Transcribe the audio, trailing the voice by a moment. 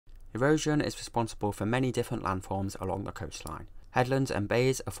Erosion is responsible for many different landforms along the coastline. Headlands and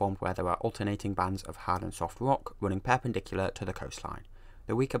bays are formed where there are alternating bands of hard and soft rock running perpendicular to the coastline.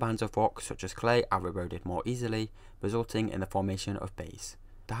 The weaker bands of rock, such as clay, are eroded more easily, resulting in the formation of bays.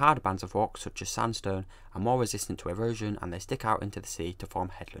 The hard bands of rock, such as sandstone, are more resistant to erosion and they stick out into the sea to form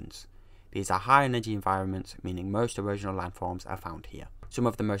headlands. These are high energy environments, meaning most erosional landforms are found here. Some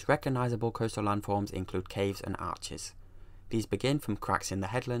of the most recognisable coastal landforms include caves and arches. These begin from cracks in the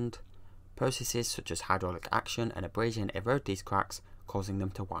headland. Processes such as hydraulic action and abrasion erode these cracks, causing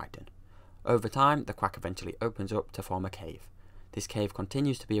them to widen. Over time, the crack eventually opens up to form a cave. This cave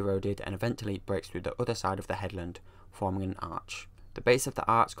continues to be eroded and eventually breaks through the other side of the headland, forming an arch. The base of the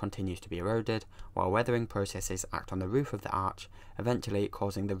arch continues to be eroded, while weathering processes act on the roof of the arch, eventually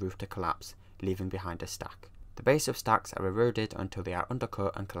causing the roof to collapse, leaving behind a stack. The base of stacks are eroded until they are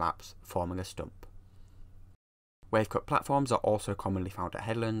undercut and collapse, forming a stump. Wave-cut platforms are also commonly found at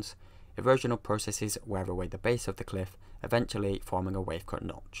headlands. Erosional processes wear away the base of the cliff, eventually forming a wave-cut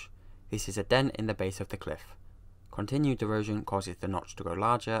notch. This is a dent in the base of the cliff. Continued erosion causes the notch to grow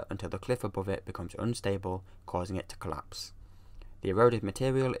larger until the cliff above it becomes unstable, causing it to collapse. The eroded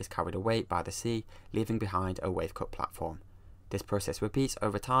material is carried away by the sea, leaving behind a wave-cut platform. This process repeats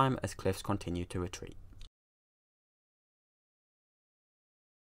over time as cliffs continue to retreat.